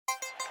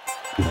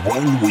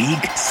1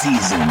 week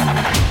season.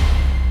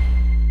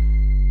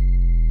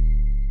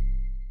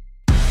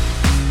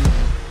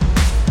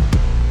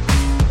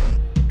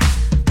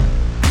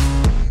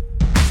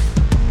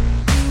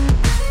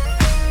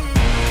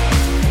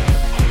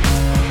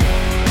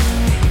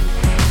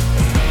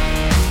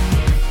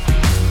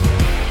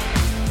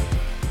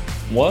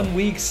 One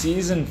week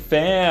season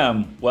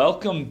fam,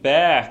 welcome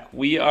back.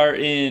 We are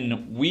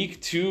in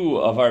week 2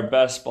 of our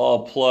Best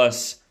Ball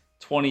Plus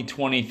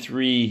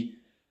 2023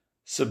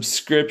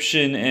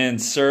 subscription and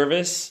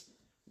service.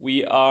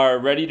 We are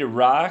ready to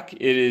rock.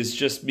 It is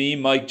just me,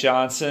 Mike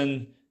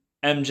Johnson,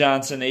 M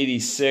Johnson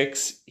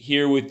 86,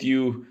 here with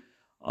you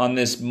on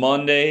this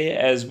Monday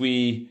as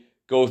we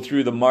go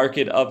through the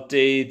market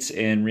updates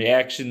and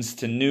reactions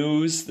to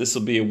news. This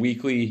will be a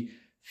weekly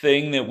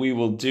thing that we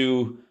will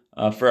do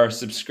for our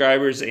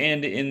subscribers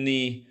and in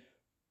the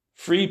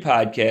free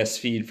podcast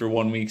feed for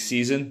 1 week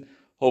season.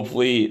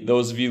 Hopefully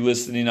those of you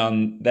listening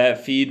on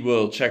that feed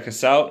will check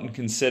us out and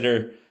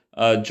consider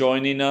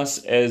joining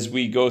us as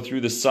we go through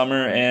the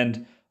summer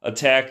and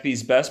attack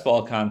these best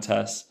ball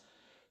contests.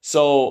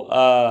 So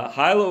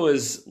Hilo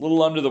is a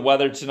little under the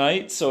weather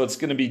tonight, so it's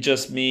going to be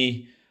just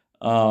me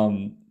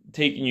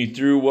taking you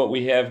through what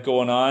we have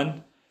going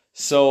on.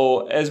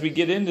 So as we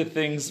get into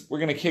things, we're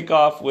going to kick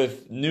off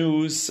with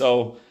news.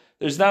 So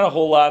there's not a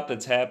whole lot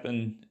that's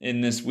happened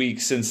in this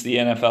week since the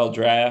NFL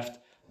draft.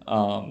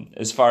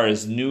 As far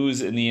as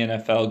news in the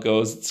NFL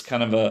goes, it's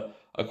kind of a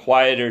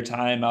quieter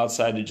time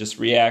outside of just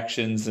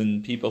reactions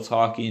and people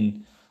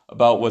talking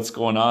about what's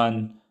going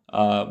on,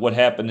 what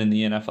happened in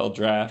the NFL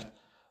draft.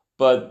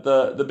 But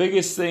the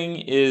biggest thing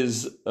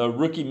is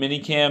rookie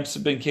minicamps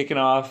have been kicking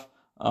off.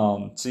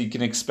 So you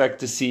can expect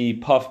to see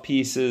puff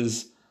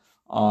pieces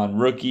on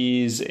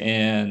rookies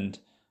and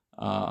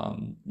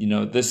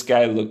this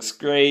guy looks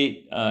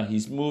great.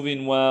 He's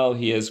moving well.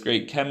 He has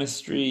great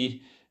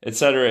chemistry, et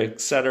cetera, et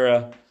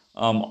cetera.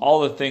 All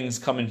the things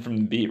coming from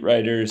the beat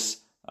writers,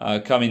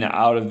 coming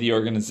out of the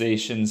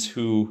organizations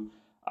who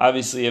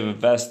obviously have a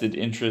vested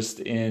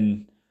interest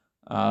in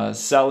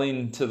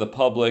selling to the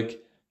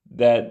public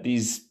that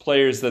these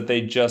players that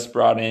they just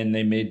brought in,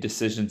 they made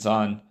decisions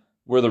on,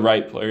 were the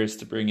right players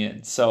to bring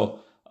in. So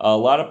a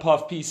lot of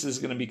puff pieces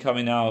going to be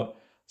coming out.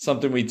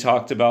 Something we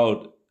talked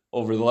about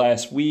over the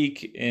last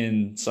week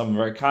in some of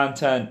our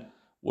content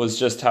was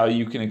just how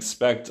you can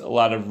expect a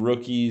lot of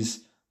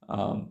rookies,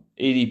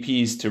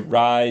 ADPs to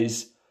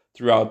rise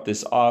throughout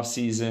this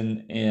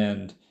offseason,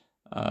 and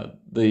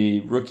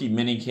the rookie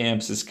mini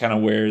camps is kind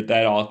of where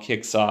that all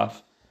kicks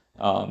off,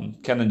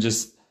 kind of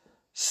just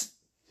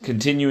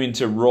continuing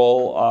to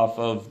roll off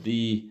of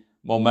the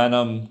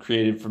momentum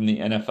created from the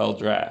NFL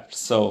draft.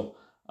 So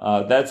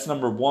that's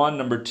number one.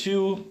 Number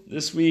two,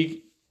 this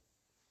week,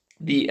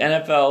 the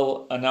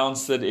NFL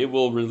announced that it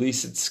will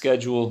release its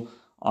schedule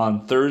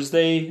on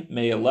Thursday,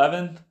 May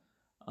 11th.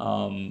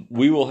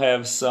 We will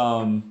have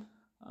some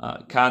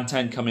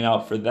content coming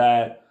out for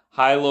that.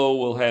 Hilo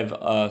will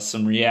have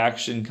some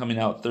reaction coming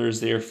out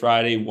Thursday or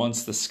Friday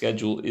once the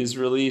schedule is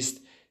released.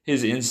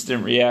 His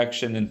instant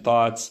reaction and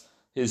thoughts,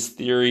 his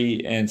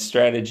theory and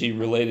strategy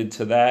related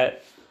to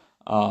that.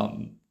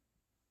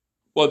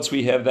 Once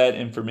we have that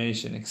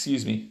information,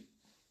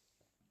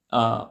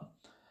 I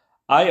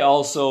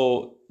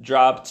also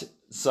dropped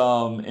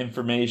some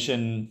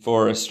information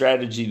for a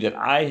strategy that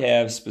I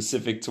have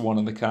specific to one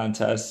of the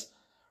contests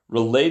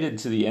related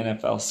to the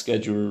NFL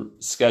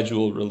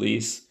schedule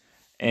release.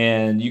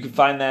 And you can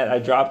find that. I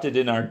dropped it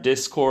in our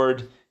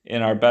Discord,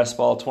 in our Best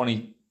Ball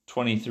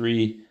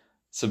 2023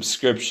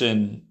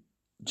 subscription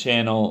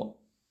channel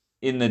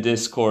in the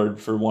Discord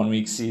for 1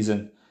 week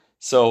season.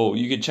 So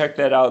you can check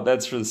that out.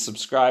 That's for the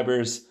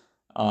subscribers.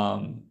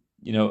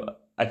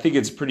 I think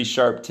it's a pretty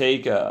sharp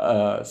take,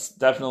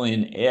 definitely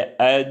an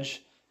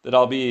edge that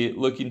I'll be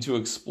looking to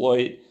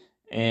exploit,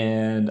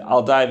 and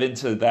I'll dive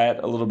into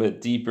that a little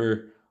bit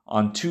deeper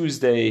on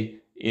Tuesday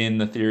in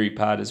the Theory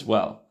Pod as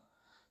well.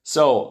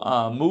 So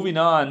moving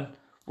on,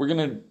 we're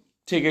going to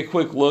take a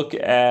quick look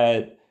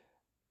at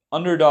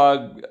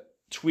Underdog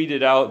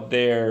tweeted out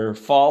their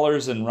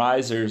fallers and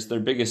risers, their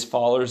biggest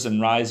fallers and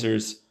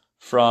risers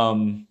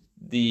from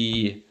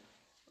the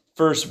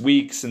first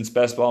week since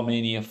Best Ball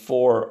Mania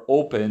 4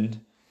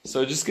 opened.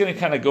 So just going to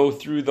kind of go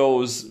through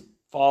those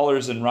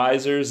fallers and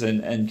risers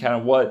and kind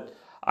of what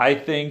I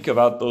think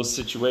about those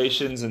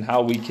situations and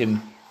how we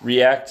can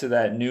react to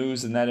that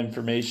news and that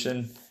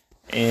information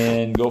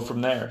and go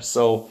from there.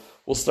 So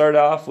we'll start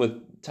off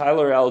with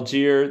Tyler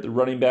Algier, the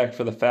running back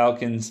for the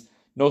Falcons.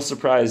 No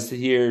surprise to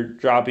hear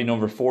dropping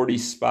over 40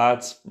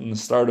 spots from the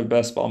start of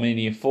Best Ball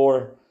Mania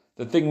 4.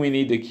 The thing we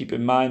need to keep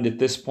in mind at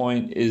this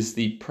point is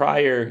the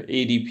prior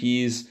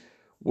ADPs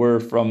were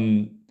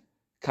from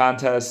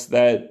contests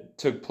that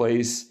took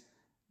place,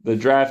 the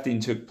drafting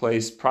took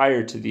place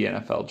prior to the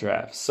NFL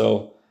draft.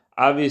 So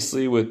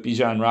obviously with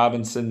Bijan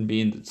Robinson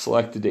being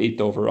selected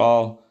 8th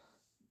overall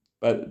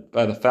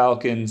by the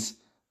Falcons,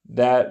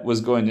 that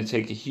was going to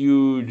take a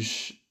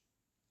huge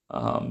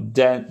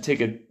dent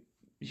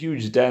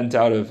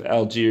out of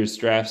Algier's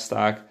draft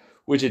stock,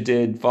 which it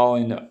did,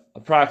 falling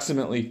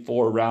approximately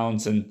 4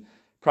 rounds and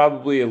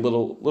probably a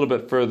little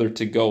bit further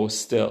to go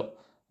still.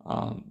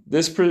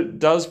 This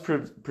does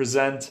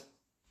present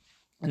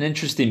an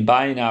interesting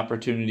buying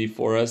opportunity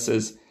for us,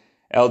 as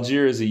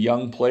Algier is a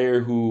young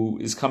player who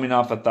is coming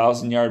off a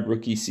 1,000-yard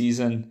rookie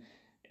season,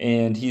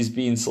 and he's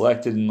being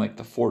selected in like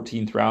the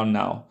 14th round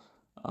now.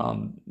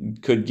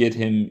 Could get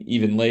him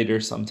even later,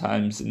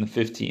 sometimes in the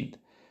 15th.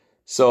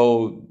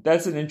 So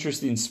that's an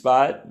interesting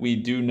spot. We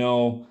do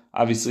know,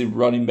 obviously,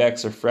 running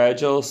backs are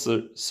fragile,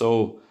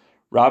 so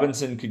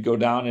Robinson could go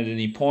down at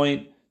any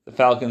point. The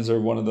Falcons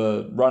are one of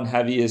the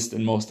run-heaviest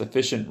and most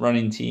efficient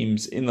running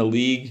teams in the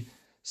league.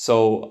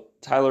 So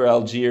Tyler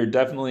Algier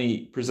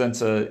definitely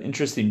presents an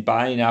interesting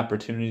buying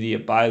opportunity, a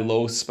buy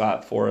low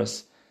spot for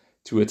us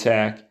to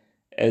attack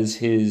as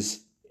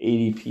his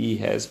ADP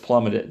has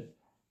plummeted.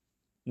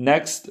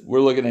 Next,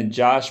 we're looking at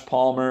Josh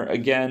Palmer.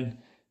 Again,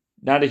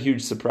 not a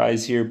huge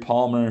surprise here.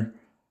 Palmer,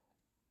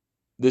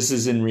 this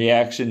is in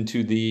reaction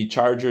to the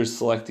Chargers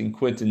selecting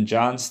Quentin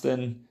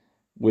Johnston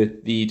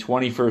with the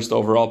 21st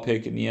overall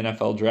pick in the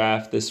NFL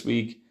draft this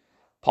week.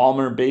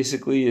 Palmer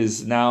basically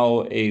is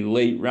now a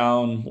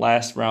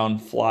last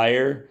round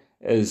flyer,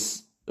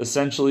 as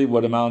essentially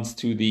what amounts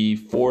to the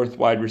 4th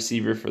wide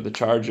receiver for the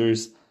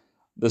Chargers.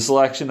 The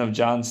selection of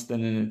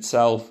Johnston in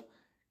itself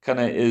kind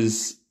of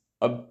is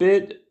a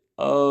bit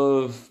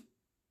of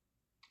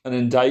an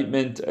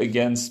indictment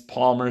against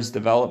Palmer's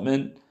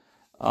development.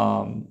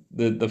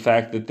 The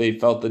fact that they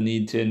felt the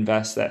need to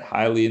invest that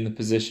highly in the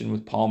position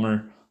with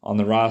Palmer on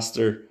the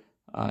roster.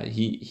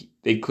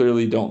 They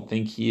clearly don't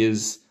think he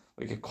is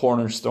like a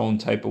cornerstone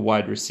type of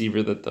wide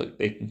receiver that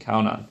they can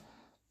count on.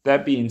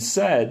 That being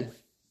said,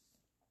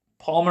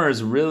 Palmer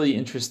is a really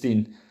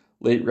interesting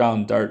late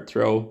round dart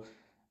throw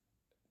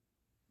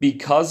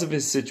because of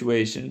his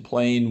situation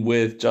playing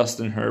with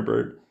Justin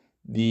Herbert.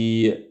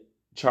 The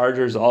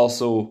Chargers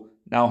also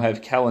now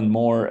have Kellen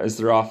Moore as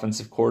their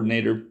offensive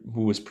coordinator,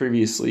 who was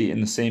previously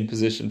in the same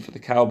position for the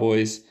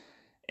Cowboys.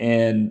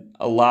 And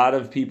a lot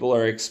of people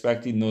are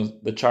expecting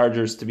the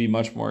Chargers to be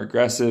much more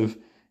aggressive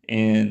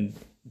and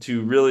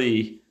to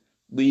really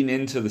lean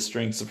into the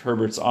strengths of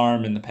Herbert's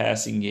arm in the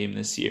passing game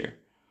this year.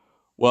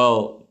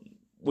 Well,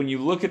 when you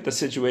look at the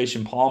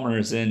situation Palmer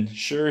is in,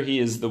 sure, he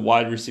is the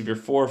wide receiver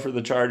 4 for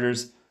the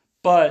Chargers,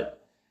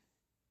 but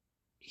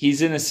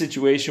he's in a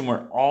situation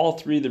where all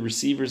 3 of the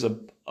receivers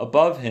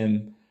above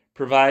him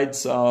provide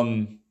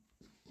some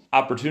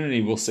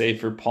opportunity, we'll say,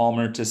 for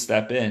Palmer to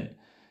step in.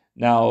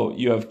 Now,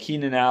 you have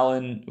Keenan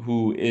Allen,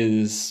 who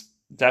is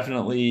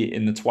definitely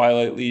in the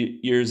twilight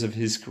years of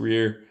his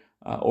career,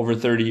 over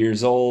 30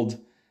 years old.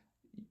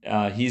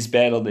 He's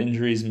battled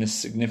injuries,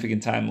 missed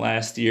significant time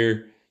last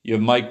year. You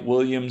have Mike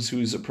Williams,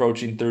 who's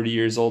approaching 30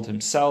 years old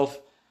himself,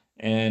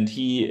 and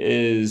he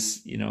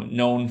is,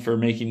 known for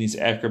making these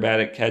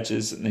acrobatic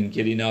catches and then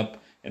getting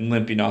up and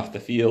limping off the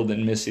field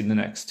and missing the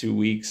next 2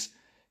 weeks.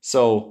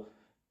 So,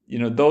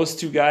 those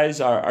 2 guys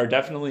are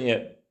definitely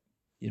at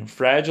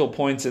fragile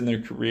points in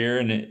their career,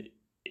 and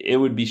it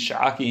would be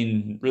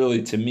shocking,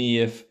 really, to me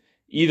if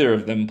either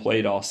of them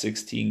played all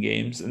 16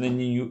 games. And then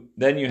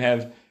you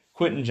have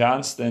Quentin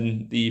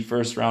Johnston, the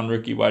first-round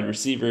rookie wide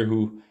receiver,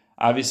 who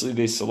obviously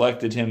they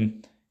selected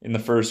him in the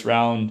first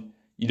round.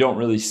 You don't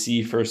really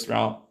see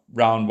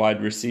first-round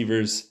wide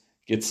receivers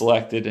get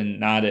selected and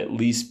not at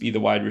least be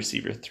the wide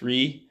receiver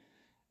 3.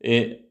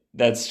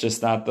 That's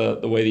just not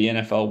the way the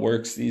NFL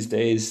works these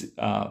days.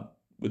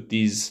 With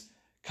these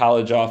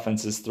college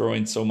offenses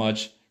throwing so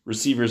much,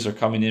 receivers are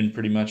coming in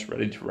pretty much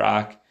ready to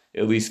rock,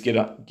 at least get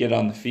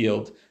on the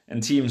field,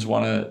 and teams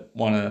want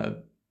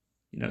to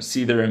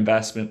see their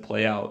investment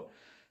play out.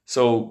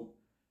 So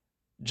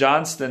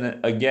Johnston,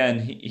 again,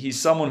 he's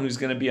someone who's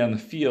going to be on the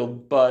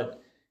field,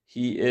 but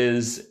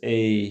he's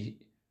a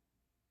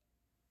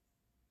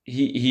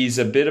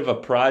bit of a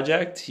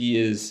project. He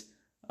is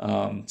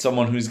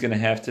someone who's going to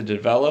have to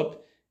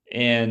develop,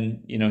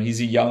 and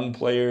he's a young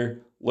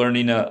player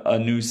learning a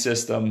new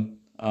system,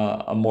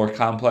 a more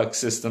complex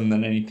system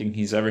than anything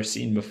he's ever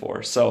seen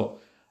before. So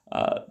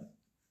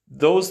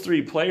those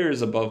 3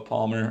 players above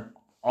Palmer,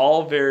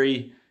 all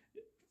very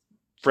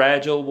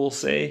fragile, we'll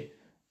say.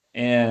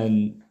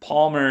 And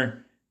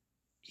Palmer,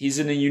 he's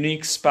in a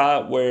unique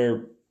spot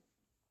where,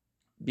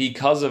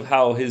 because of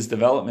how his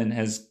development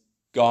has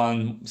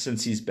gone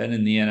since he's been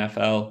in the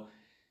NFL,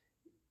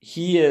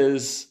 he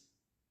is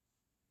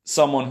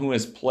someone who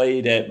has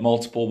played at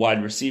multiple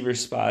wide receiver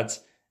spots,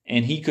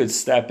 and he could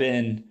step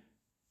in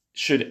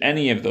should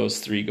any of those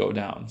 3 go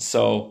down.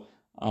 So,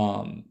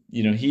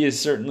 he is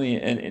certainly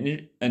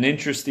an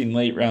interesting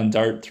late round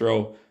dart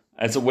throw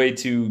as a way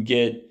to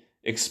get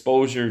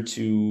exposure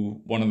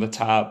to one of the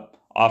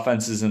top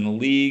offenses in the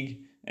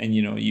league. And,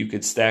 you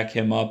could stack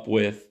him up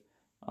with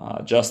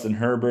Justin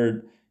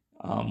Herbert.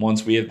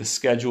 Once we have the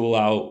schedule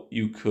out,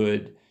 you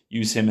could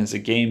use him as a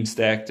game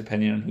stack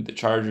depending on who the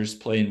Chargers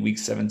play in Week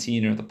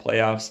 17 or the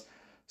playoffs.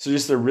 So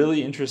just a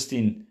really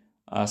interesting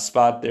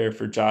spot there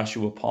for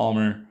Joshua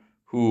Palmer,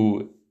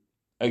 who,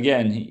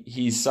 again,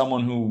 he's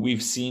someone who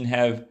we've seen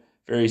have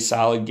very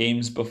solid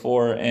games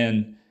before,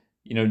 and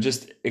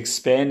just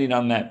expanding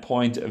on that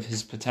point of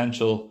his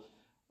potential,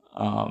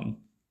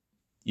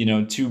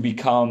 to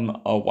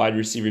become a wide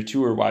receiver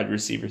 2 or wide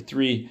receiver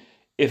 3.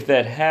 If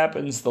that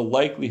happens, the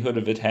likelihood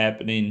of it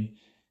happening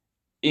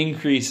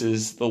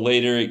increases the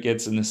later it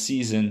gets in the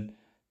season,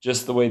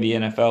 just the way the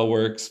NFL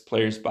works,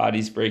 players'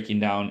 bodies breaking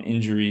down,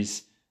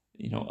 injuries,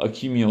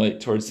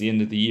 accumulate towards the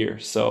end of the year.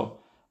 So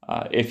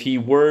if he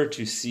were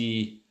to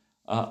see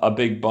a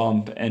big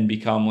bump and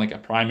become like a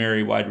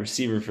primary wide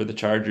receiver for the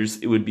Chargers,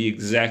 it would be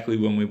exactly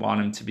when we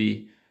want him to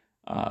be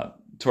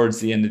towards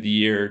the end of the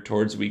year,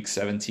 towards week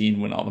 17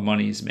 when all the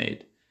money is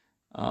made.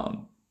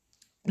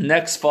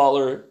 Next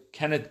faller,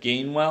 Kenneth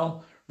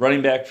Gainwell,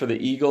 running back for the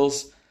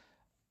Eagles.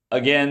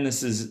 Again,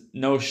 this is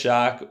no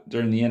shock.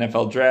 During the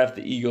NFL draft,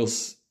 the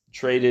Eagles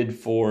traded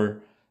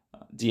for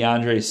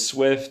DeAndre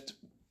Swift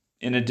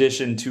in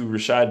addition to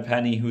Rashad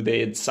Penny, who they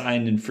had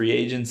signed in free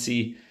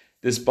agency.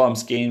 This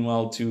bumps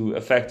Gainwell to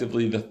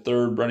effectively the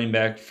third running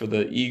back for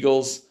the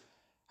Eagles.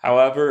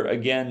 However,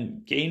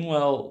 again,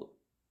 Gainwell,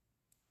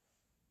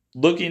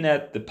 looking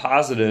at the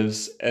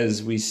positives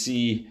as we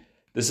see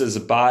this as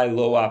a buy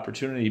low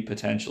opportunity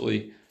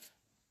potentially,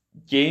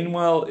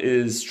 Gainwell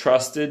is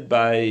trusted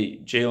by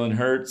Jalen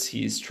Hurts.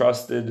 He's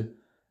trusted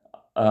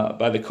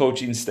by the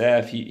coaching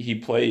staff. He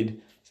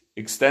played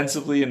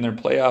extensively in their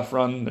playoff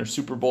run, their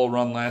Super Bowl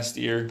run last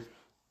year.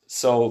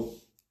 So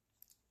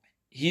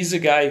he's a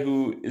guy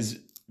who is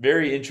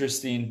very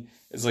interesting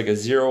as like a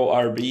 0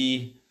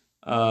 RB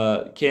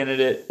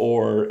candidate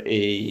or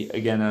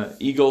a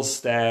Eagles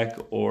stack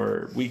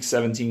or week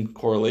 17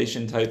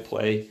 correlation type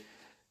play.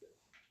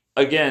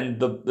 Again,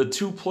 the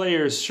two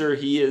players, sure,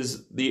 he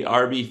is the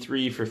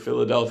RB3 for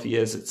Philadelphia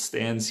as it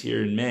stands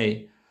here in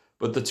May,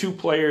 but the two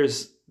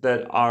players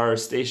that are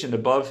stationed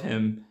above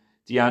him,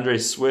 DeAndre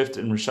Swift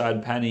and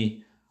Rashad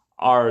Penny,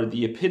 are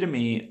the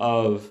epitome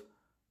of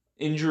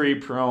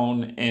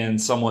injury-prone and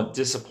somewhat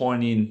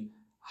disappointing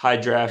high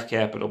draft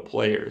capital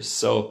players.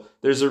 So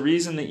there's a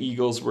reason the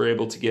Eagles were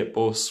able to get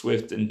both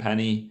Swift and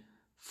Penny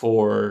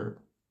for,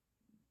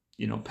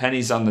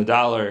 pennies on the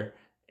dollar.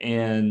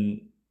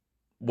 And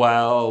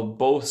while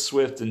both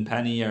Swift and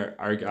Penny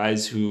are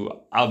guys who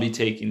I'll be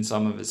taking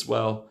some of as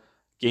well,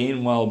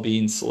 Gainwell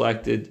being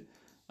selected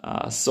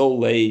so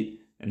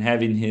late and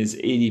having his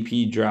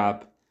ADP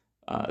drop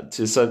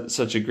to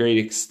such a great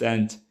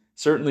extent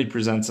certainly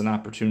presents an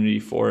opportunity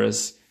for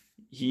us.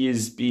 He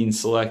is being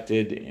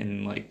selected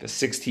in like the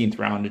 16th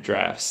round of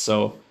drafts.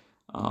 So,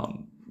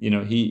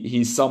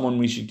 he's someone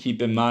we should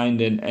keep in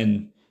mind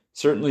and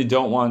certainly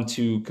don't want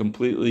to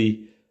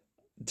completely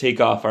take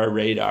off our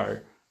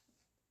radar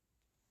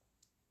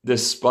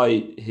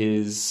despite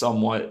his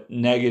somewhat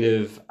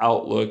negative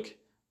outlook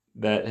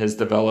that has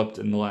developed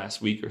in the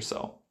last week or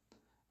so.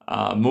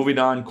 Moving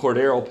on,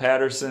 Cordero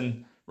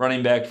Patterson,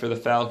 running back for the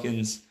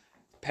Falcons.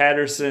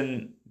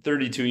 Patterson,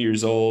 32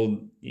 years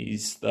old.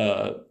 He's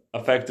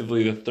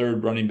effectively the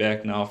third running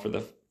back now for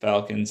the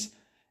Falcons.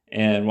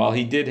 And while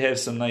he did have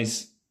some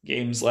nice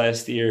games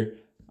last year,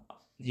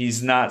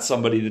 he's not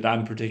somebody that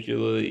I'm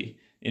particularly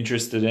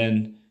interested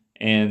in.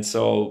 And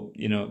so,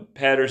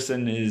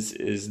 Patterson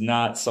is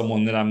not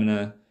someone that I'm going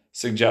to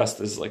suggest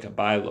as like a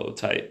buy low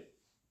type.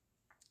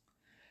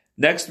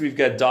 Next, we've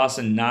got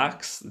Dawson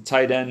Knox, the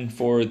tight end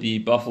for the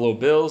Buffalo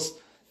Bills.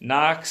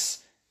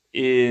 Knox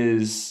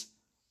is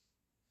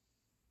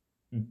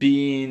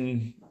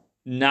being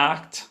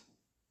knocked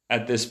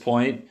at this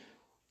point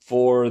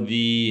for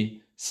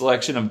the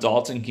selection of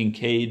Dalton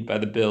Kincaid by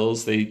the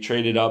Bills. They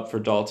traded up for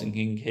Dalton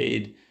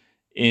Kincaid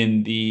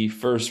in the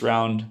first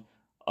round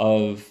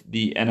of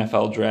the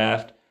NFL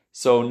draft.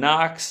 So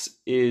Knox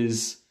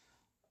is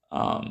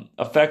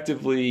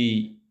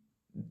effectively,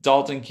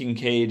 Dalton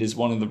Kincaid is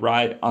one of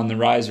the on the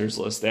risers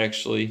list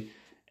actually,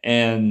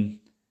 and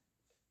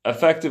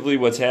effectively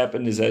what's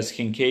happened is as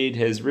Kincaid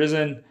has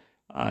risen,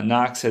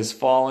 Knox has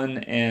fallen,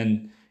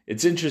 and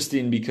it's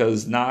interesting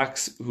because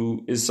Knox,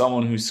 who is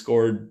someone who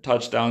scored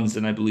touchdowns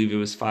in I believe it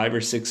was 5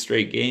 or 6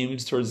 straight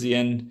games towards the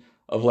end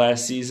of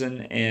last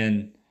season,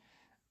 and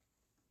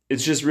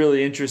it's just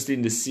really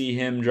interesting to see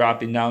him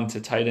dropping down to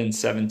tight end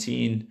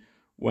 17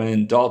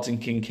 when Dalton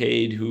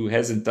Kincaid, who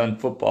hasn't done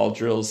football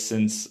drills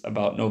since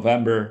about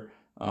November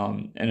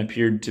and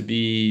appeared to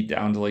be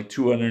down to like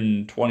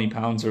 220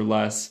 pounds or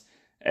less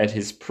at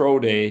his pro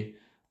day,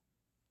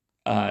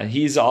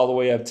 he's all the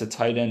way up to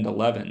tight end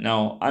 11.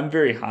 Now, I'm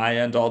very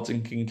high on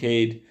Dalton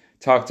Kincaid.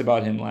 Talked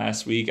about him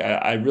last week.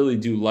 I really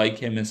do like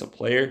him as a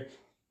player,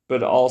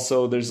 but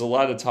also there's a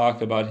lot of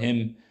talk about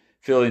him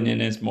filling in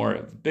as more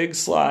of a big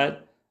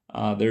slot.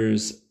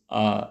 There's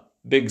a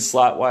big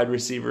slot wide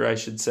receiver, I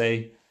should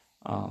say,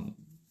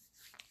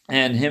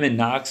 and him and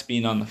Knox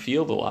being on the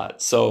field a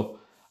lot. So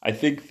I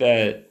think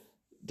that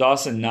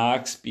Dawson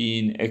Knox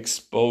being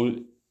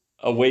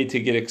a way to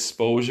get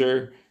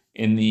exposure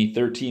in the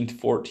 13th,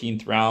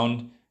 14th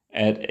round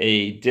at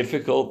a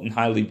difficult and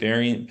highly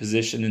variant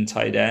position in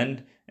tight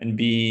end, and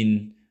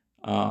being,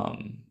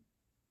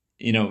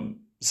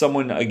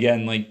 someone,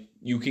 again, like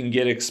you can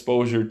get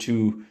exposure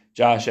to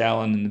Josh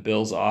Allen and the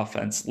Bills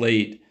offense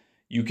late.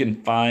 You can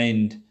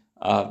find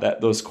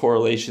that those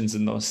correlations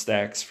and those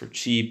stacks for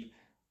cheap.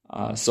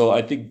 So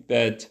I think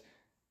that,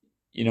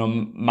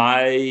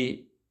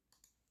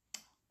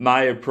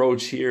 my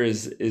approach here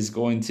is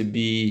going to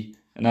be,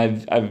 and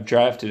I've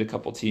drafted a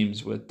couple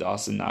teams with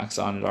Dawson Knox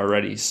on it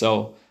already.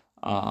 So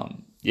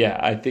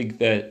I think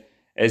that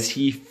as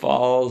he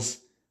falls,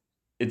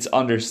 it's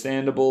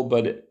understandable.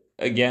 But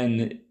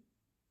again,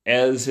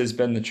 as has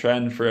been the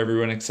trend for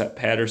everyone except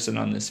Patterson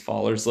on this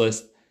fallers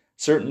list,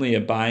 certainly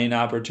a buying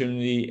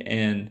opportunity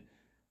and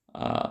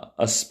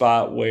a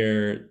spot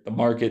where the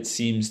market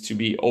seems to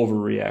be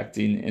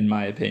overreacting, in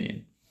my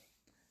opinion.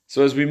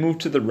 So as we move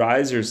to the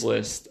risers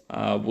list,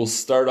 we'll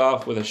start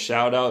off with a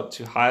shout out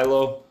to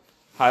Hilo.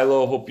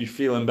 Hilo, hope you're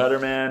feeling better,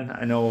 man.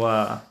 I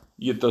know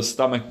you get those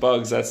stomach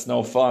bugs. That's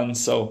no fun.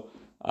 So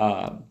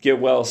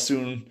get well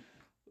soon.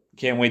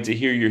 Can't wait to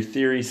hear your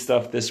theory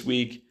stuff this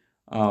week.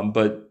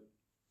 But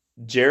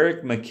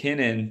Jerick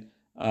McKinnon,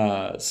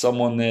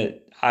 someone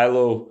that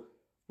Hilo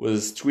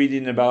was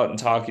tweeting about and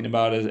talking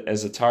about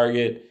as a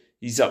target.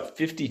 He's up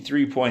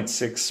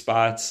 53.6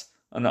 spots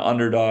on the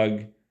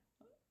Underdog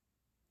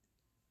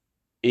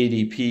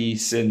ADP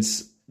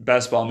since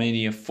Best Ball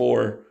Mania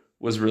 4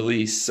 was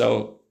released.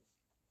 So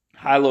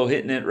Hilo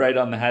hitting it right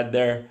on the head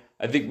there.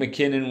 I think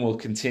McKinnon will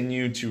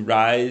continue to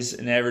rise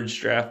in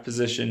average draft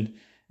position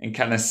and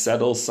kind of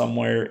settle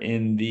somewhere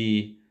in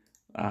the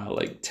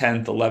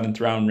 10th,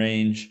 11th round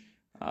range.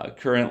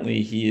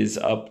 Currently, he is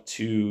up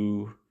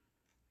to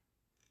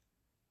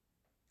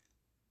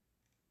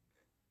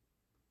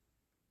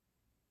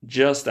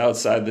just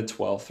outside the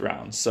 12th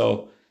round.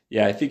 So,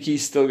 yeah, I think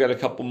he's still got a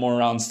couple more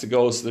rounds to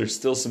go, so there's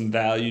still some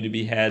value to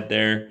be had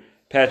there.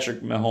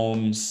 Patrick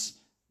Mahomes,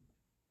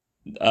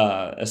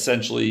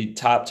 essentially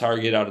top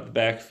target out of the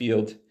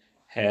backfield,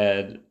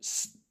 had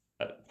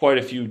quite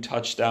a few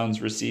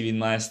touchdowns receiving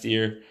last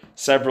year,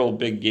 several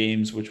big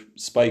games, which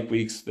spike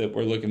weeks that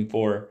we're looking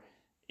for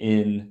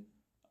in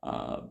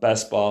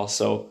best ball.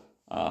 So,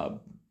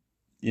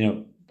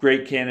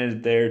 great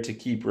candidate there to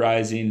keep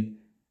rising,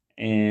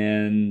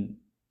 and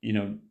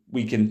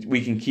we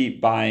can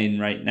keep buying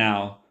right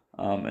now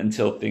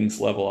until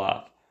things level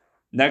off.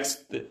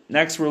 Next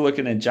we're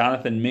looking at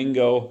Jonathan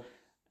Mingo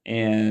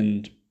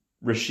and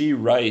Rashee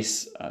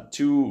Rice,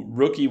 two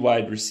rookie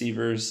wide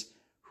receivers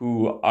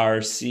who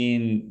are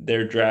seeing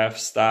their draft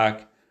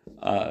stock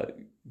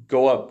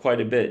go up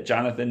quite a bit.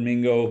 Jonathan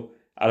Mingo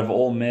out of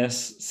Ole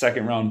Miss,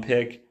 second round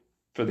pick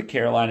for the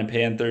Carolina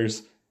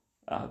Panthers,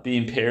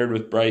 being paired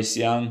with Bryce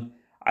Young.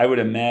 I would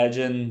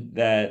imagine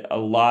that a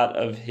lot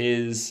of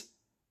his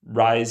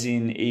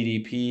rising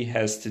ADP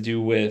has to do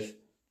with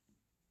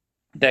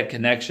that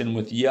connection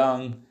with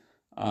Young,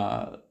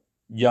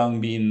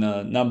 Young being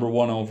the number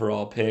one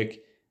overall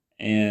pick,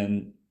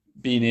 and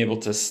being able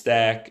to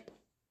stack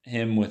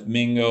him with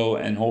Mingo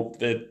and hope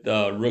that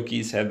the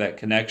rookies have that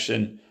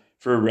connection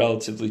for a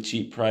relatively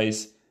cheap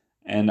price.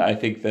 And I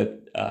think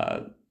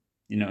that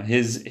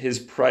his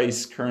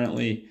price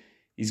currently,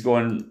 he's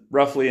going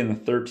roughly in the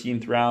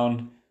 13th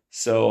round.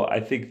 So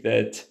I think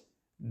that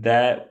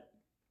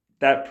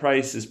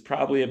price is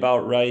probably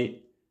about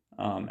right.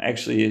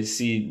 Actually, you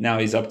see now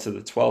he's up to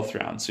the 12th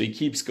round, so he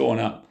keeps going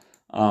up.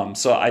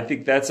 So I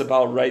think that's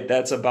about right.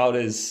 That's about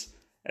as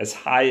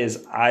high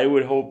as I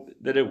would hope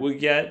that it would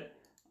get.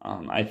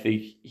 I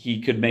think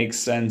he could make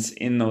sense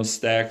in those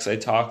stacks I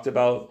talked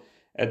about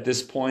at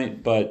this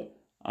point, but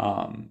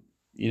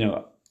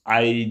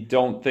I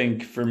don't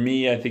think, for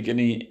me, I think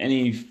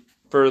any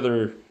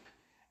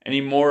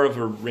more of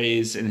a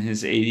raise in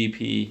his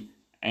ADP,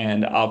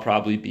 and I'll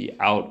probably be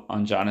out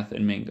on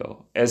Jonathan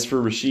Mingo. As for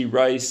Rashee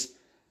Rice,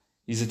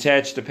 he's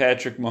attached to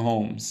Patrick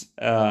Mahomes.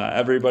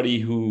 Everybody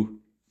who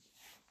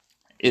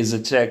is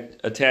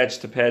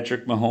attached to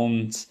Patrick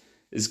Mahomes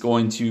is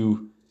going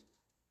to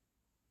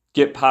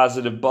get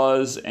positive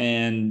buzz,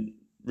 and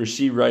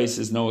Rashee Rice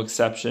is no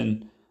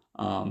exception.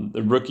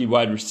 The rookie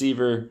wide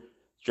receiver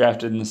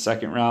drafted in the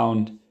second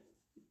round,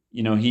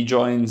 he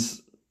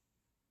joins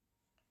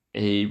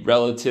a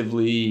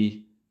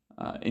relatively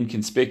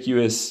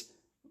inconspicuous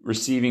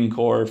receiving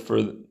core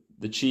for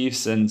the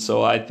Chiefs, and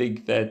so I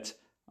think that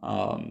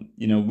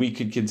we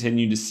could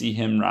continue to see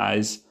him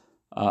rise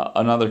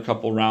another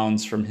couple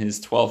rounds from his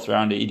 12th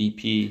round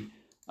ADP.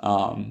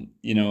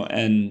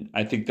 And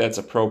I think that's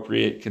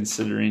appropriate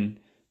considering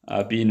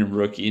being a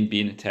rookie and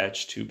being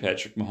attached to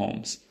Patrick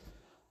Mahomes.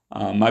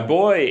 My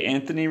boy,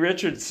 Anthony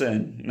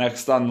Richardson,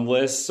 next on the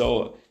list.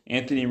 So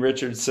Anthony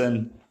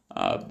Richardson,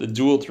 the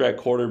dual threat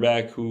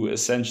quarterback who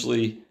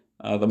essentially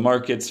the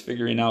market's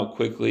figuring out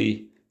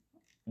quickly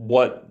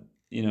what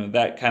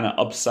that kind of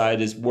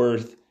upside is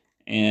worth,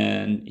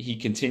 and he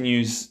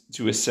continues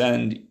to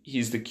ascend.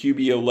 He's the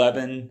QB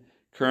 11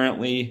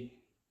 currently.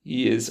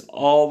 He is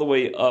all the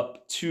way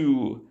up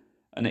to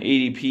an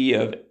ADP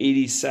of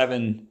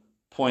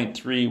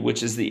 87.3,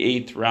 which is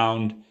the 8th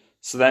round.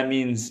 So that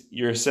means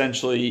you're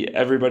essentially,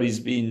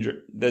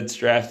 that's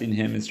drafting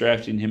him is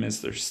drafting him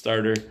as their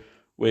starter,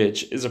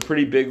 which is a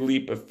pretty big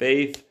leap of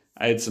faith.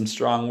 I had some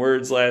strong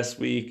words last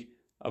week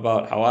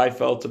about how I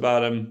felt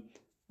about him.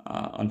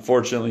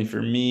 Unfortunately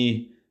for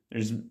me,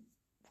 there's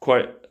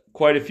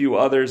quite a few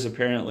others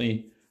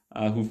apparently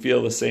who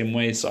feel the same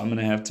way. So I'm going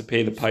to have to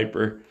pay the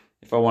piper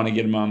if I want to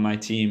get him on my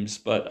teams.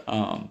 But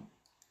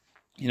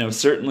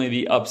certainly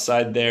the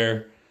upside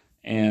there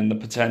and the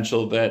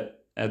potential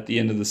that at the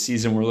end of the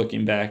season we're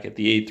looking back at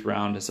the 8th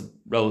round as a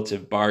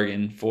relative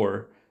bargain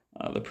for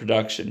the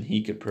production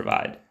he could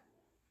provide.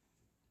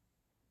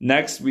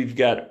 Next, we've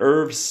got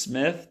Irv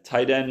Smith,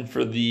 tight end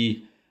for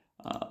the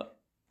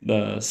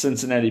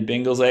Cincinnati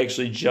Bengals. I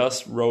actually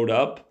just wrote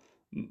up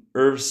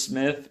Irv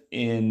Smith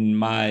in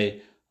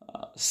my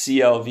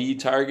CLV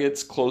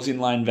targets, closing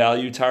line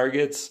value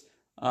targets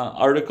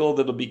article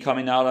that'll be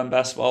coming out on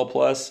Best Ball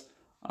Plus.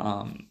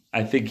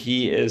 I think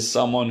he is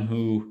someone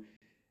who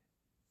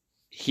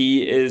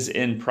he is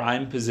in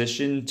prime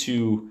position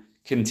to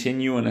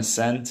continue an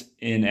ascent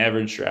in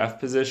average draft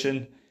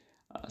position.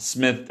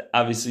 Smith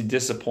obviously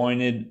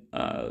disappointed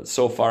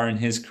so far in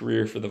his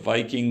career for the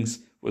Vikings,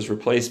 was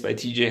replaced by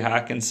TJ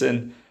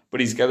Hawkinson, but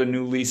he's got a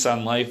new lease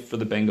on life for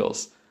the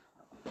Bengals.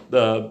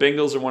 The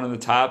Bengals are one of the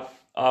top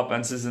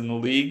offenses in the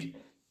league,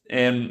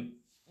 and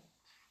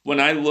when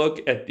I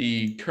look at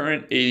the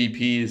current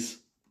ADPs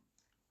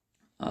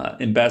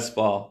in best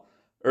ball,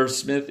 Irv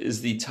Smith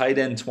is the tight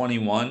end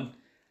 21.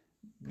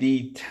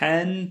 The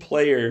 10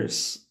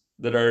 players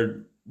that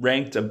are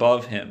ranked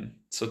above him,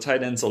 so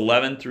tight ends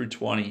 11 through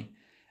 20,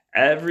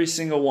 every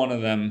single one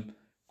of them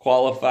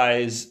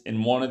qualifies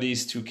in one of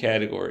these two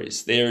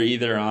categories. They are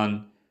either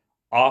on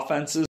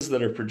offenses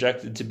that are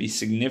projected to be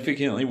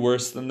significantly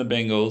worse than the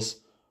Bengals,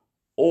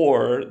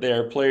 or they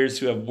are players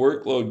who have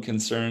workload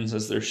concerns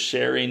as they're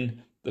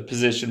sharing the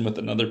position with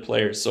another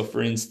player. So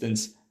for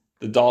instance,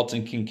 the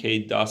Dalton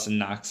Kincaid, Dawson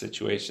Knox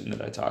situation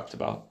that I talked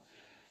about.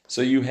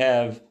 So you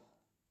have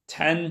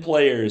 10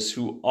 players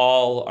who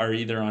all are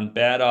either on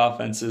bad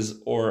offenses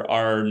or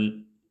are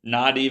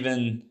not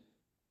even,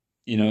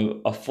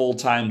 a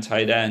full-time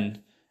tight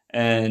end.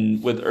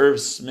 And with Irv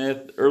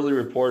Smith, early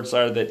reports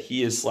are that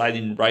he is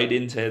sliding right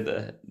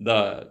into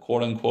the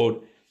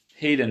quote-unquote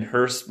Hayden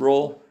Hurst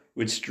role,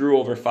 which drew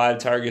over 5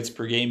 targets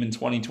per game in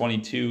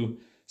 2022,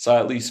 saw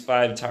at least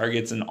 5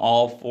 targets in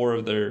all 4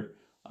 of their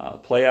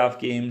playoff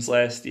games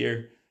last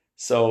year.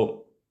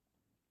 So,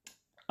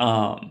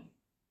 all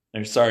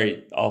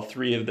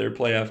 3 of their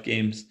playoff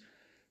games.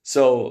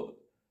 So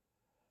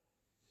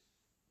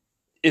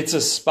it's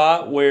a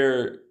spot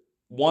where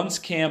once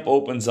camp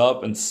opens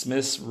up and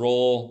Smith's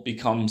role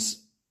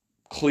becomes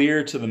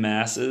clear to the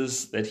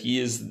masses that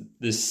he is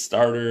this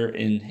starter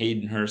in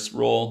Hayden Hurst's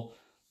role,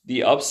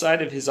 the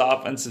upside of his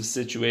offensive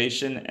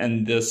situation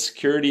and the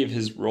security of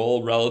his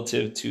role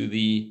relative to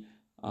the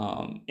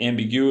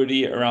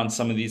ambiguity around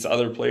some of these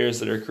other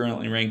players that are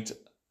currently ranked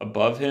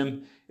above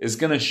him is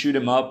going to shoot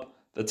him up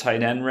the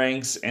tight end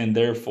ranks, and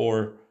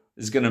therefore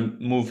is going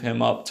to move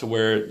him up to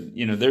where,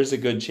 there's a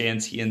good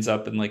chance he ends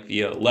up in like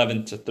the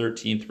 11th to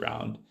 13th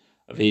round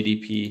of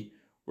ADP,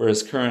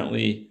 whereas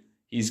currently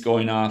he's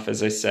going off,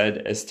 as I said,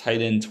 as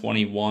tight end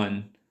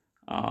 21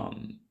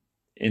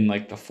 in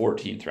like the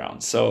 14th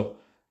round. So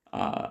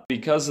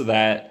because of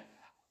that,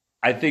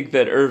 I think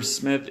that Irv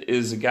Smith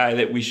is a guy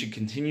that we should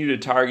continue to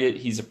target.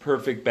 He's a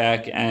perfect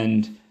back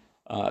end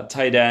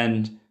tight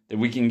end that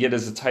we can get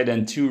as a tight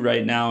end 2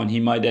 right now, and he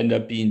might end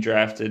up being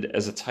drafted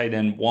as a tight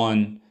end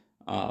 1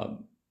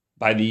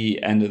 by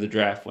the end of the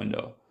draft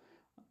window.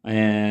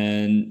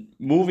 And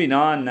moving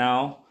on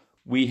now,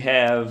 we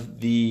have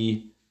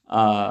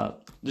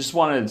just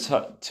wanted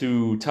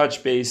to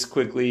touch base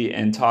quickly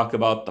and talk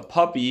about the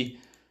puppy.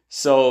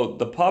 So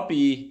the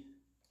puppy,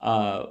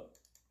 for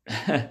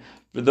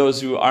those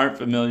who aren't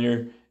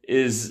familiar,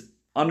 is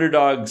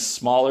Underdog's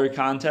smaller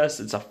contest.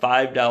 It's a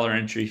 $5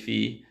 entry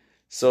fee.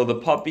 So the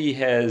puppy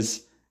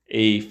has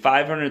a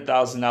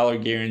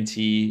 $500,000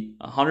 guarantee,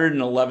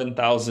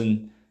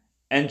 111,000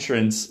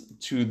 entrants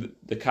to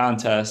the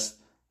contest.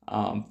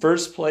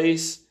 First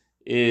place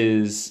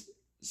is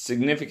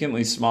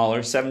significantly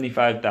smaller,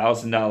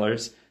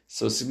 $75,000.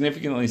 So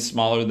significantly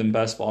smaller than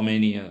Best Ball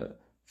Mania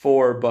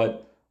 4.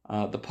 But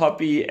the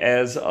puppy,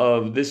 as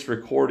of this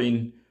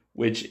recording,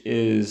 which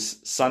is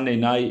Sunday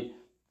night,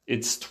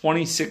 it's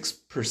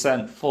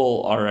 26%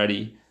 full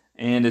already.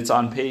 And it's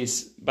on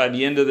pace. By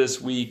the end of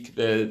this week,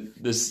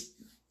 this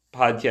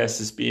podcast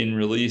is being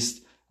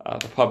released,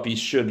 the puppy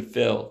should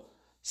fill.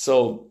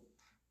 So,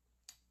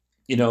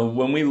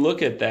 when we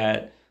look at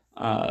that,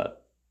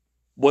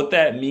 what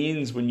that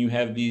means when you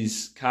have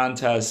these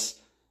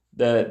contests,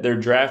 that their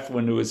draft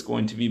window is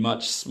going to be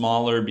much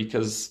smaller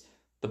because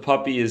the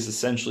puppy is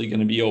essentially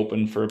going to be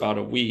open for about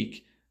a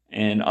week.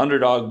 And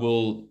Underdog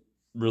will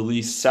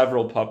release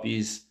several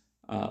puppies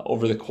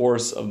over the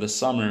course of the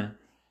summer.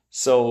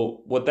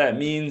 So what that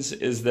means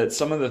is that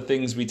some of the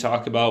things we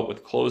talk about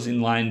with closing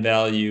line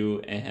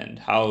value and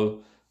how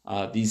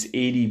these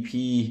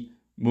ADP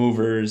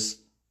movers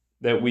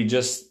that we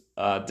just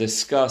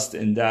discussed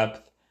in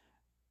depth,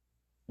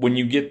 when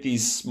you get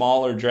these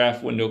smaller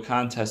draft window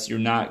contests, you're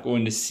not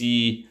going to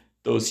see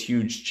those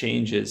huge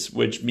changes,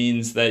 which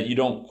means that you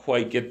don't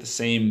quite get the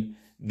same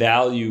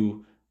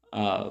value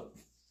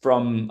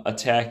from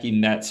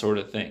attacking that sort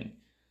of thing.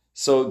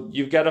 So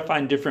you've got to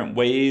find different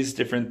ways,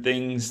 different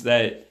things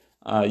that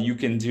you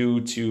can do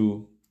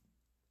to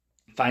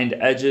find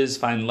edges,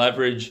 find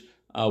leverage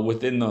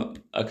within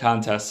a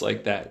contest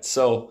like that.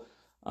 So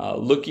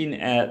looking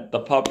at the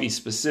puppy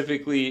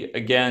specifically,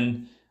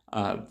 again,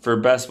 for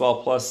Best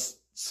Ball Plus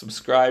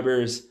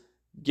subscribers,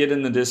 get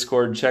in the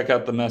Discord, check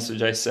out the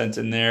message I sent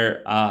in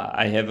there.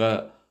 I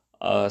have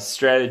a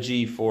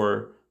strategy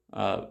for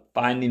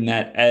finding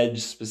that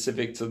edge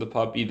specific to the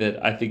puppy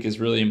that I think is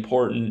really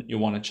important. You'll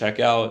want to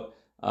check out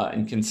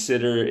and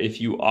consider, if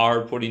you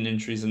are putting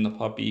entries in the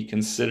puppy,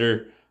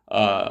 consider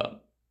the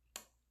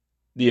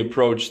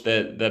approach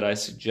that I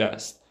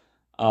suggest.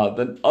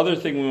 The other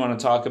thing we want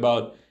to talk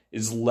about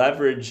is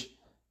leverage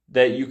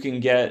that you can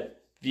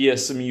get via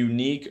some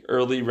unique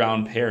early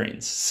round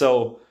pairings.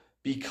 So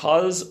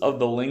because of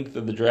the length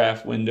of the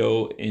draft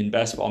window in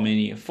Best Ball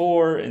Mania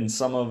 4 and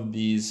some of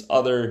these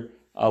other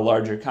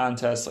larger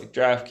contests like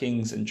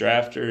DraftKings and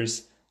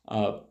Drafters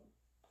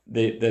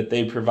that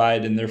they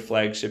provide in their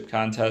flagship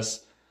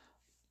contests,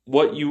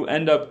 what you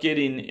end up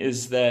getting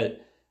is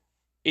that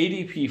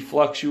ADP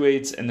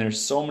fluctuates, and there's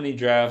so many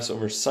drafts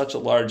over such a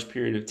large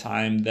period of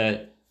time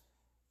that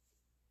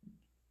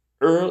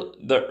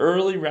the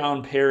early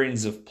round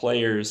pairings of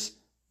players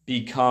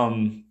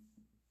become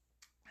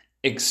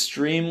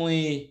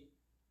extremely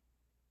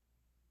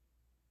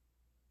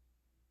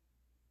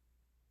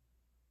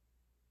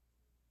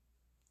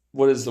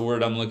what is the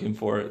word I'm looking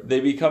for? They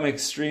become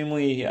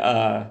extremely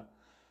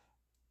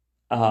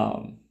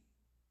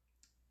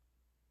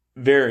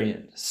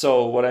variant.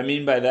 So what I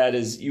mean by that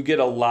is you get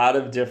a lot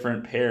of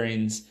different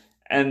pairings,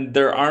 and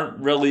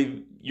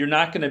you're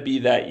not going to be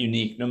that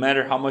unique no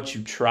matter how much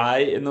you try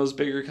in those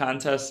bigger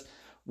contests.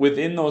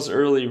 Within those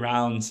early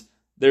rounds,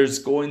 there's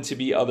going to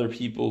be other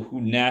people who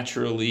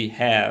naturally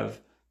have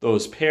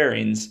those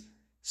pairings.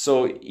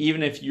 So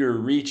even if you're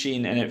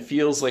reaching and it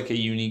feels like a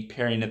unique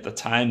pairing at the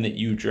time that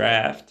you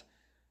draft,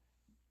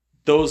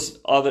 those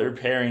other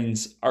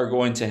pairings are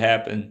going to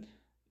happen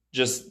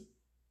just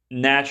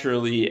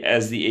naturally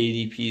as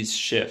the ADPs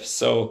shift.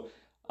 So,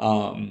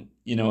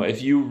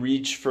 if you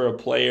reach for a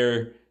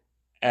player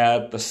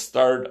at the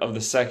start of the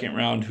second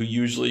round who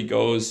usually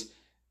goes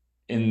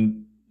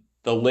in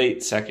the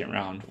late second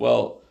round,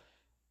 well,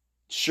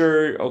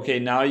 sure, okay,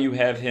 now you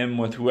have him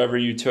with whoever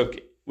you took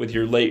with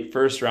your late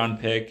first round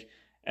pick,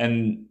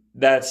 and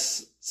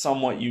that's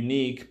somewhat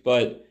unique.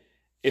 But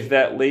if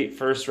that late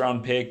first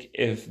round pick,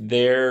 if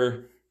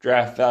their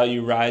draft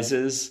value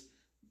rises,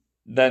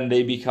 then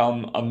they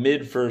become a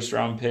mid first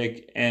round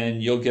pick,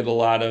 and you'll get a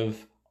lot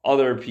of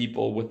other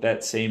people with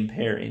that same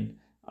pairing.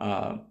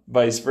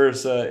 Vice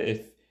versa,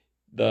 if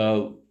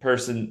the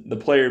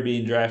player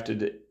being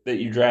drafted that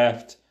you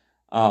draft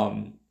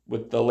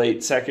with the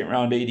late second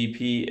round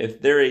ADP,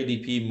 if their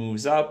ADP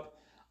moves up,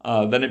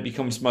 then it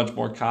becomes much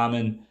more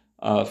common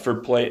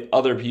for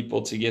other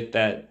people to get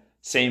that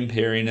same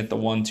pairing at the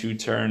 1-2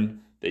 turn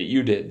that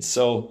you did.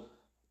 So,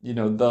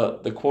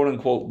 the quote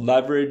unquote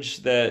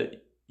leverage that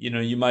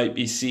you might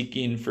be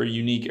seeking for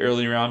unique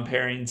early round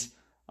pairings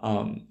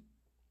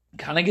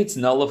kind of gets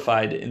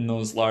nullified in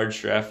those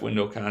large draft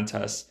window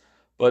contests.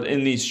 But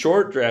in these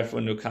short draft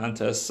window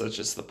contests, such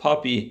as the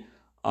puppy,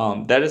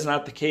 that is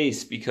not the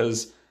case,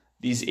 because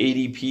these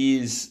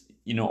ADPs,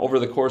 over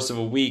the course of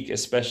a week,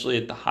 especially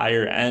at the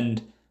higher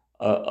end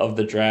of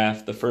the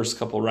draft, the first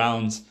couple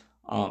rounds,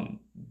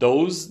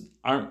 those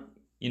aren't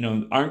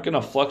going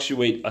to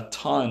fluctuate a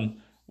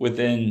ton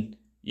within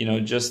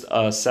just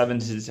a 7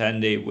 to 10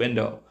 day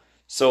window.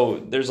 So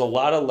there's a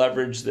lot of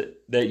leverage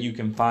that you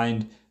can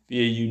find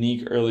via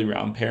unique early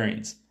round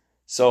pairings.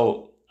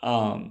 So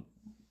one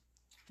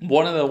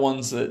of the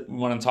ones that we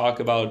want to talk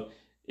about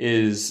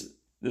is,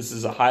 this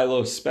is a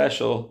high-low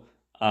special.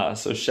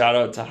 So shout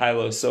out to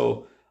high-low.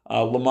 So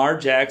Lamar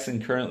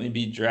Jackson currently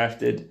be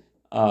drafted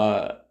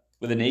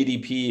with an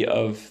ADP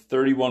of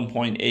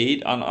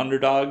 31.8 on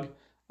Underdog.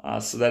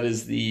 So that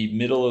is the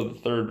middle of the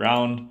third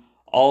round.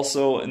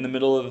 Also in the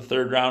middle of the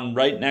third round,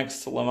 right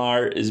next to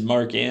Lamar, is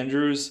Mark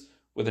Andrews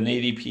with an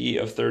ADP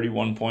of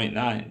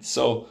 31.9.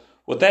 So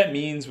what that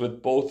means,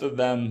 with both of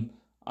them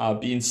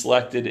being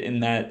selected in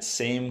that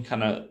same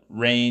kind of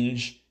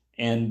range,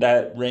 and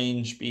that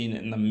range being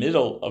in the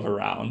middle of a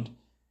round,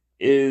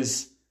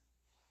 is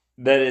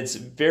that it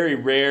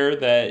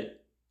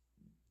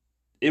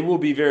will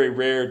be very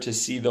rare to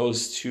see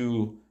those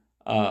two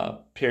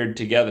paired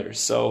together.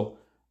 So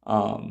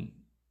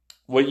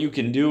what you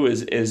can do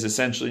is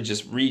essentially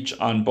just reach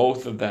on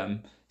both of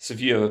them. So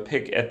if you have a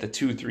pick at the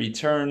 2-3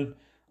 turn,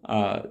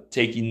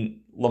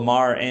 taking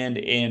Lamar and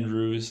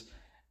Andrews,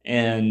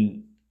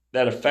 and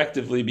that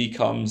effectively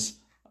becomes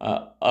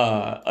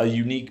a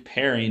unique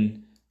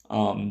pairing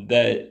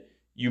that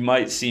you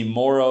might see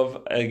more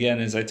of. Again,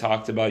 as I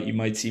talked about, you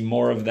might see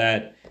more of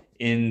that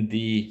in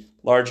the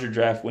larger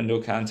draft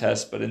window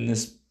contest, but in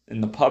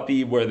the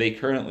puppy, where they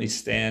currently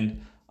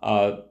stand,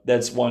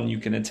 that's one you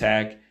can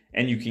attack,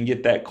 and you can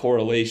get that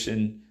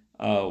correlation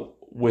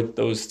with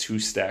those two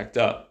stacked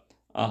up.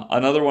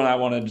 Another one I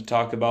wanted to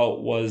talk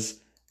about was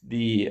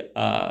the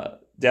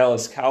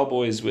Dallas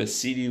Cowboys with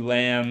CeeDee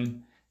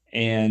Lamb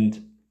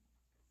and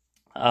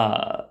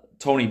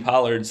Tony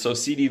Pollard. So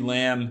CeeDee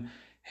Lamb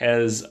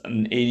has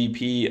an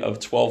ADP of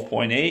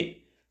 12.8.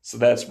 So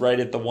that's right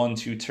at the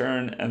 1-2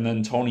 turn. And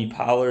then Tony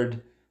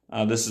Pollard,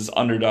 this is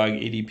Underdog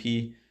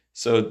ADP.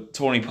 So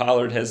Tony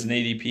Pollard has an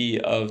ADP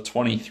of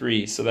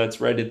 23. So that's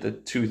right at the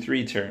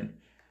 2-3 turn.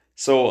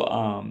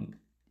 So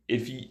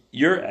if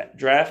you're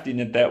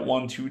drafting at that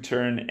 1-2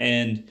 turn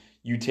and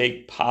you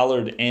take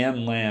Pollard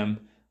and Lamb,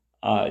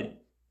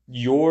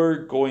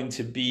 you're going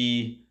to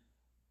be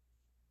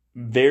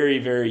very,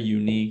 very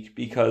unique,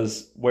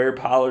 because where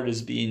Pollard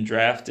is being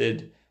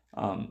drafted,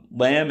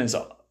 Lamb is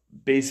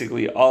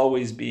basically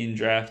always being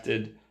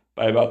drafted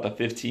by about the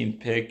 15th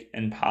pick,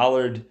 and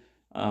Pollard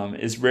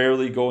is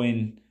rarely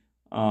going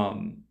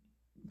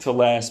to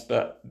last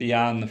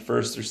beyond the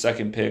first or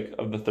second pick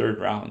of the third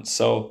round.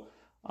 So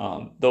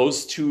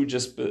those two,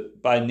 just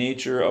by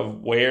nature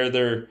of where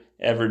their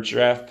average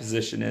draft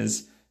position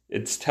is,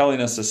 it's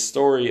telling us a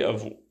story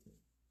of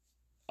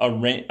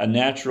a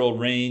natural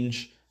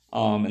range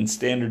and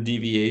standard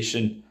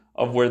deviation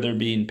of where they're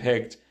being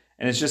picked.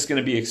 And it's just going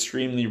to be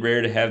extremely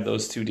rare to have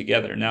those two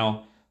together.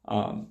 Now,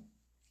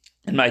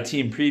 in my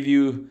team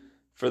preview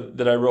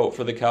that I wrote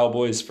for the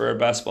Cowboys for our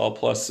Best Ball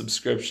Plus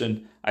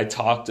subscription, I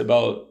talked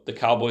about the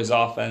Cowboys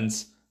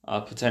offense,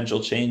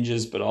 potential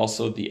changes, but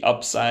also the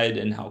upside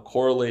and how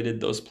correlated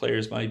those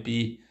players might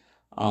be.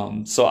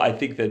 So I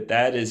think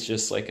that is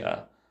just like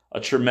a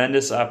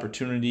tremendous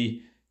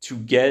opportunity to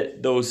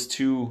get those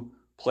two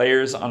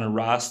players on a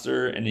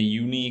roster in a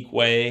unique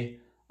way,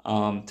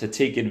 to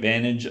take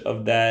advantage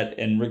of that.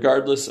 And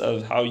regardless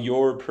of how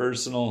your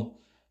personal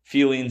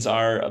feelings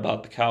are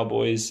about the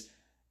Cowboys,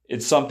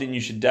 it's something you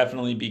should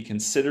definitely be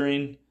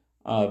considering,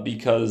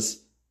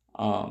 because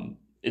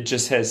it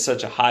just has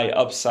such a high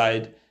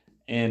upside,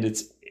 and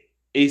it's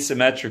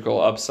asymmetrical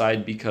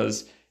upside,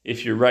 because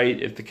if you're right,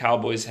 if the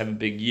Cowboys have a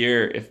big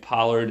year, if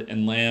Pollard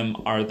and Lamb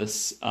are the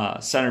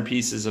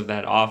centerpieces of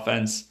that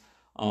offense,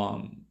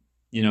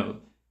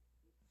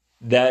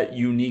 that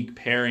unique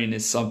pairing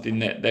is something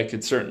that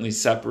could certainly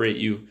separate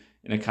you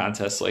in a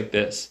contest like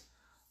this.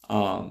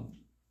 The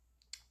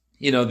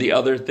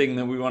other thing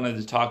that we wanted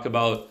to talk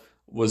about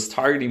was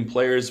targeting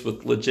players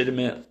with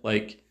legitimate,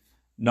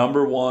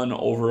 number one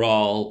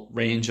overall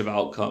range of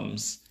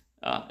outcomes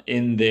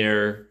in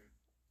their,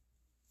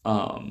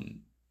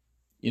 in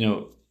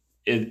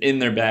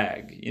their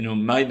bag.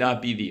 Might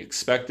not be the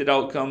expected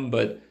outcome,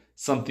 but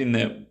something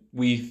that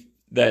we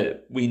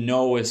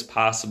know is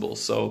possible.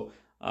 So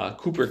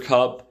Cooper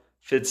Kupp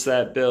fits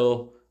that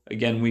bill.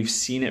 Again, we've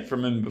seen it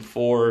from him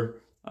before.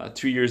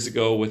 2 years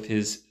ago with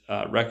his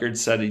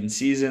record-setting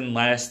season.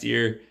 Last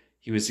year,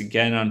 he was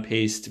again on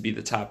pace to be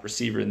the top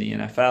receiver in the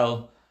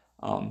NFL.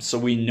 So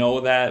we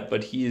know that,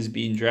 but he is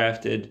being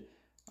drafted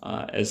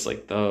as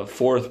the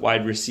fourth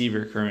wide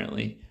receiver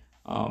currently,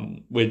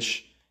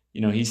 which,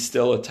 he's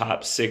still a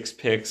top 6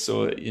 pick.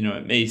 So,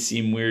 it may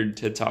seem weird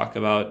to talk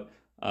about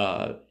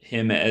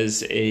him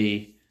as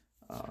a,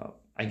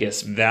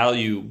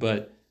 value,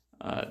 but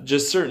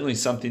just certainly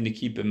something to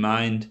keep in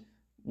mind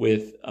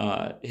with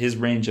his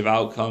range of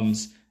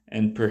outcomes,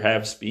 and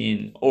perhaps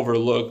being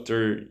overlooked,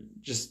 or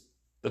just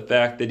the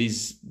fact that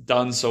he's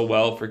done so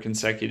well for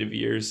consecutive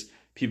years.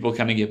 People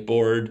kind of get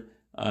bored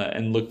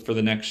and look for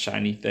the next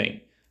shiny thing.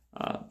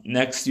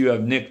 Next, you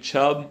have Nick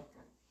Chubb.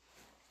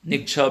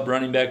 Nick Chubb,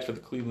 running back for the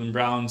Cleveland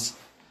Browns.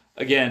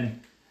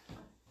 Again,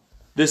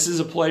 this is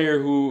a player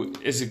who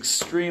is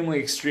extremely,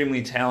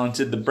 extremely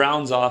talented. The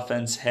Browns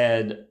offense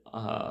had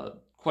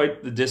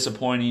quite the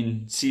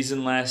disappointing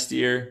season last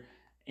year,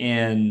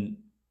 and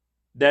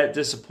that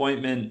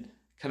disappointment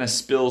kind of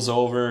spills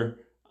over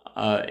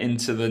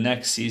into the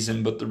next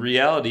season. But the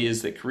reality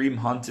is that Kareem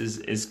Hunt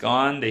is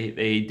gone.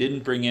 They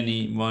didn't bring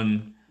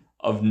anyone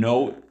of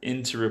note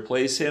in to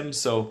replace him.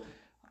 So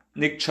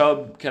Nick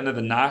Chubb, kind of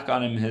the knock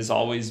on him has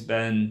always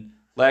been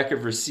lack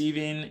of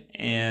receiving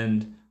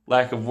and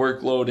lack of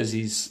workload, as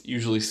he's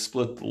usually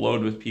split the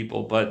load with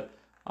people. But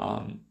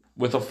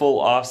with a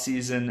full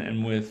offseason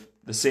and with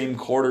the same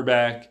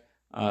quarterback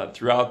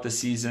throughout the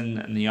season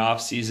and the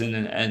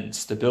offseason and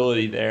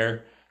stability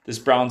there, this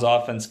Browns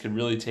offense could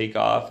really take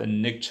off.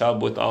 And Nick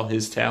Chubb, with all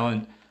his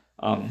talent,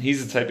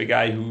 he's the type of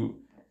guy who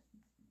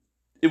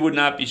it would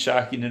not be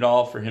shocking at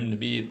all for him to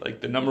be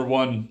the number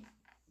one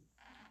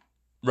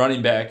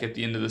running back at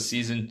the end of the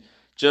season,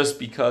 just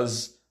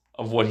because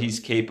of what he's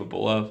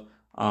capable of.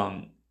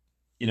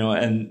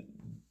 And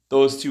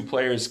those two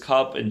players,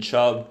 Kupp and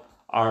Chubb,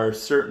 are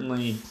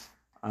certainly,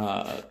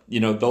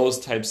 those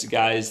types of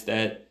guys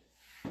that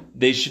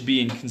they should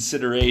be in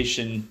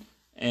consideration,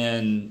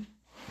 and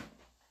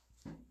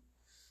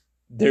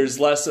there's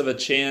less of a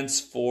chance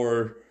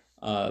for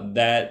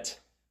that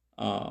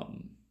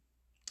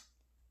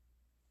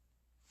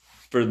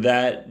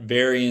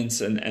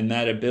variance and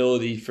that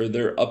ability for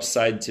their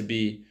upside to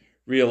be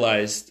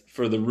realized,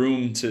 for the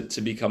room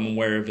to become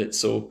aware of it.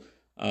 So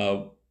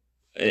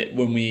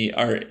when we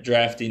are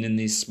drafting in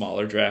these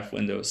smaller draft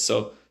windows,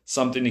 so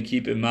something to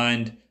keep in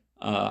mind.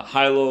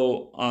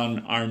 Hilo on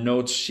our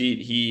notes sheet,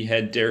 he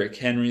had Derrick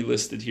Henry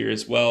listed here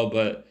as well,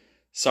 but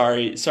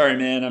sorry,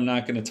 man, I'm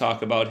not going to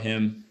talk about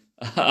him.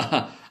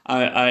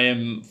 I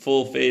am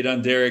full fade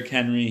on Derrick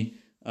Henry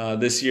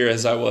this year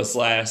as I was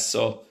last,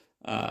 so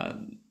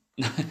I'm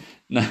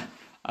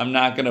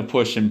not going to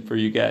push him for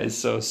you guys.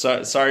 So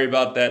sorry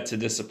about that to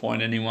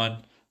disappoint anyone.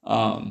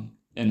 And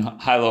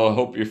Hilo, I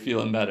hope you're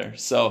feeling better.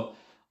 So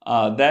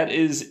that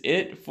is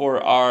it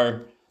for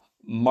our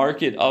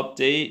market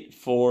update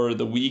for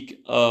the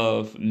week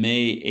of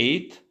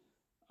May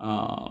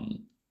 8th.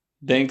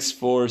 Thanks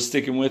for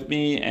sticking with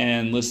me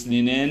and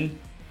listening in.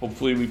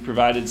 Hopefully we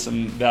provided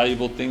some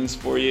valuable things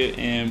for you,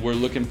 and we're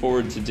looking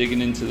forward to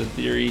digging into the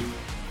theory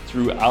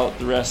throughout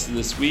the rest of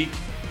this week.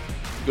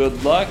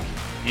 Good luck,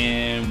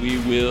 and we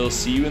will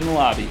see you in the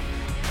lobby.